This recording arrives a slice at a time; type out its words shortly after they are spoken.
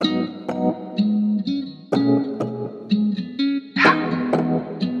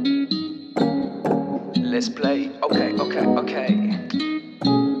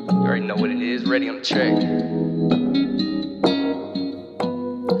DrewReddi on the track.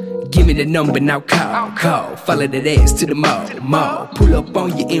 Give me the number, now call. Follow that ass to the mall. Pull up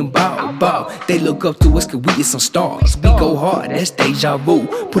on you and ball. They look up to us cause we is some stars. We go hard, that's Deja Vu.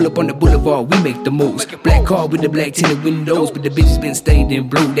 Pull up on the boulevard, we make the moves. Black car with the black tinted windows, but the bitches been stayed in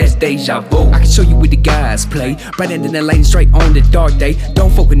blue, that's Deja Vu. I can show you where the guys play, brighter than the lighting straight on the dark day.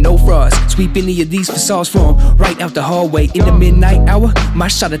 Don't fuck with no frauds, sweep any of these facades from right out the hallway. In the midnight hour, my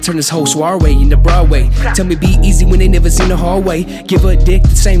shot to turn this whole soiree into Broadway. Tell me be easy when they never seen the hallway. Give her a dick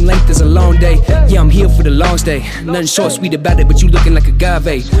the same length as a long day. Yeah, I'm here for the long stay. Nothing short sweet about it, but you looking like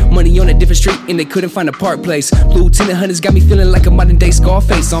agave. Money on a different street and they couldn't find a park place. Blue tinted hunters got me feeling like a modern day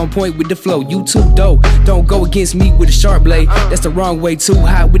Scarface. On point with the flow, you too dope. Don't go against me with a sharp blade. That's the wrong way, too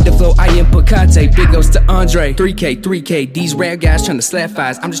high with the flow. I am Picante, big ups to Andre. 3K, these rap guys trying to slap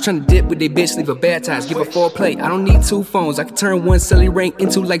fives. I'm just trying to dip with they bitch, leave her baptized. Give her foreplay. I don't need two phones. I can turn one silly ring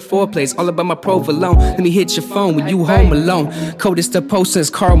into like four plays. All about my provolone. Let me hit your phone when you home alone. Coldest the post since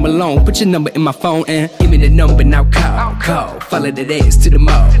Carl Malone. Put your number in my phone and give me the number, now call. Follow that ass to the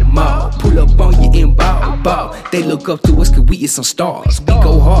mall. Pull up on you and ball. They look up to us cause we is some stars. We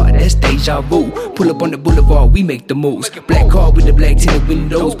go hard, that's Deja Vu. Pull up on the boulevard, we make the moves. Black car with the black tinted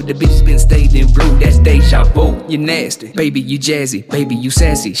windows, but the bitches been stayed in blue, that's Deja Vu. You nasty, baby, you jazzy, baby, you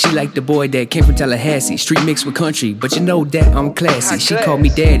sassy. She like the boy that came from Tallahassee. Street mixed with country, but you know that I'm classy. She called me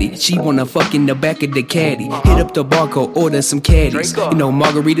daddy, she wanna fuck in the back of the caddy. Hit up the barcode, order some caddies. You know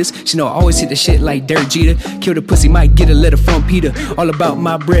margaritas, she know I always hit the shit like Dirt Jeter. Kill the pussy, might get a letter from Peter. All about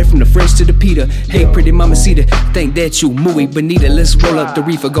my bread from the French to the Peter. Hey pretty mama Cedar, think that you muy bonita. Let's roll up the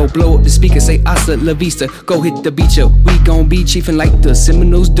reefer, go blow up the speaker, say hasta la vista. Go hit the beach up, we gon' be chiefin' like the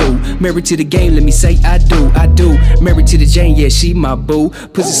Seminoles do. Married to the game, let me say I do. Married to the Jane, yeah she my boo.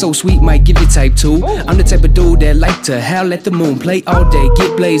 Pussy so sweet, might give you type 2. I'm the type of dude that like to howl at the moon. Play all day,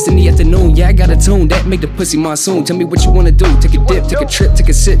 get blazed in the afternoon. Yeah I got a tune that make the pussy monsoon. Tell me what you wanna do, take a dip, take a trip, take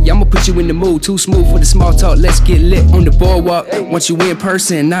a sip. Yeah I'ma put you in the mood, too smooth for the small talk. Let's get lit on the boardwalk. Want you in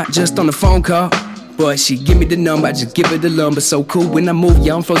person, not just on the phone call. But she give me the number, I just give her the lumber. So cool when I move,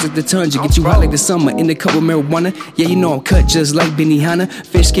 yeah I'm frozen at the tundra. Get you hot like the summer in the cup of marijuana. Yeah you know I'm cut just like Benihana.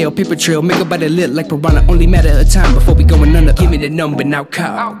 Fish scale, paper trail, make her body lit like piranha. Only matter of time before we going under. Give me the number, now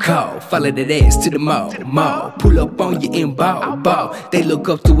call. Follow that ass to the mall. Pull up on you and ball. They look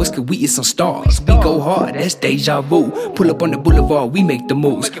up to us cause we is some stars. We go hard, that's Deja Vu. Pull up on the boulevard, we make the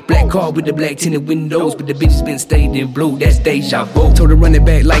moves. Black car with the black tinted windows, but the bitches been stayed in blue, that's Deja Vu. Told her run it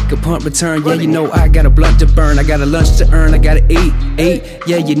back like a punt return. Yeah you know I got a blunt to burn, I got a lunch to earn, I gotta eat.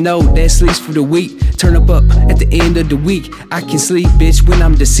 Yeah, you know that sleeps for the week. Turn up at the end of the week. I can sleep, bitch, when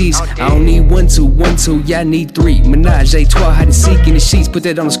I'm deceased. I don't need one, two, yeah, I need 3. Menage a trois, hide and seek in the sheets, put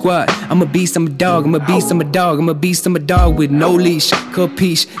that on the squad. I'm a beast, I'm a dog, I'm a beast, I'm a dog, I'm a beast, I'm a dog with no leash.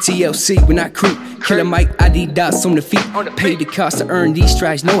 Capiche, TLC, when I creep. Killer Mike, Adidas on the feet. Pay the cost to earn these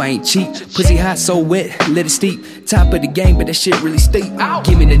stripes, no I ain't cheap. Pussy hot, so wet, let it steep. Top of the game, but that shit really steep.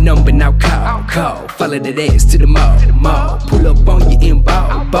 Give me the number, now call. Follow that ass to the mall. Pull up on you and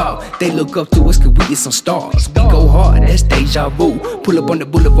ball. They look up to us cause we is some stars. We go hard, that's Deja Vu. Pull up on the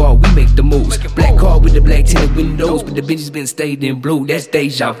boulevard, we make the moves. Black car with the black tinted windows, but the bitches been stayed in blue, that's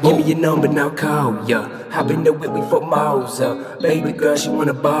Deja Vu. Give me your number, now call, yeah. Hop in the whip, we for miles up. Baby girl, she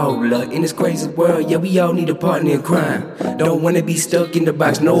wanna ball up. In this crazy world, yeah, we all need a partner in crime. Don't wanna be stuck in the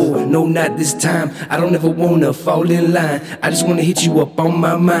box, no, not this time. I don't ever wanna fall in line. I just wanna hit you up on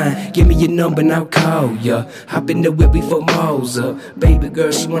my mind. Give me your number, now call, yeah. Hop in the whip, we for miles up. Baby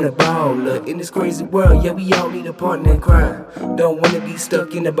girl, she wanna ball up. In this crazy world, yeah, we all need a partner in crime. Don't wanna be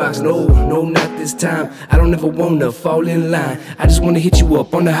stuck in the box, no, not this time. I don't ever wanna fall in line. I just wanna hit you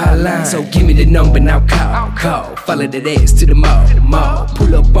up on the hotline. So give me the number, now call. Follow that ass to the mall.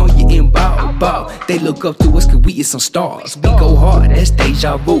 Pull up on you and ball. They look up to us cause we is some stars. We go hard, that's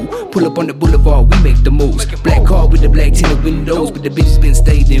Deja Vu. Pull up on the boulevard, we make the moves. Black car with the black tinted windows, but the bitches been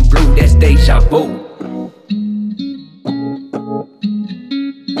stayed in blue, that's Deja Vu.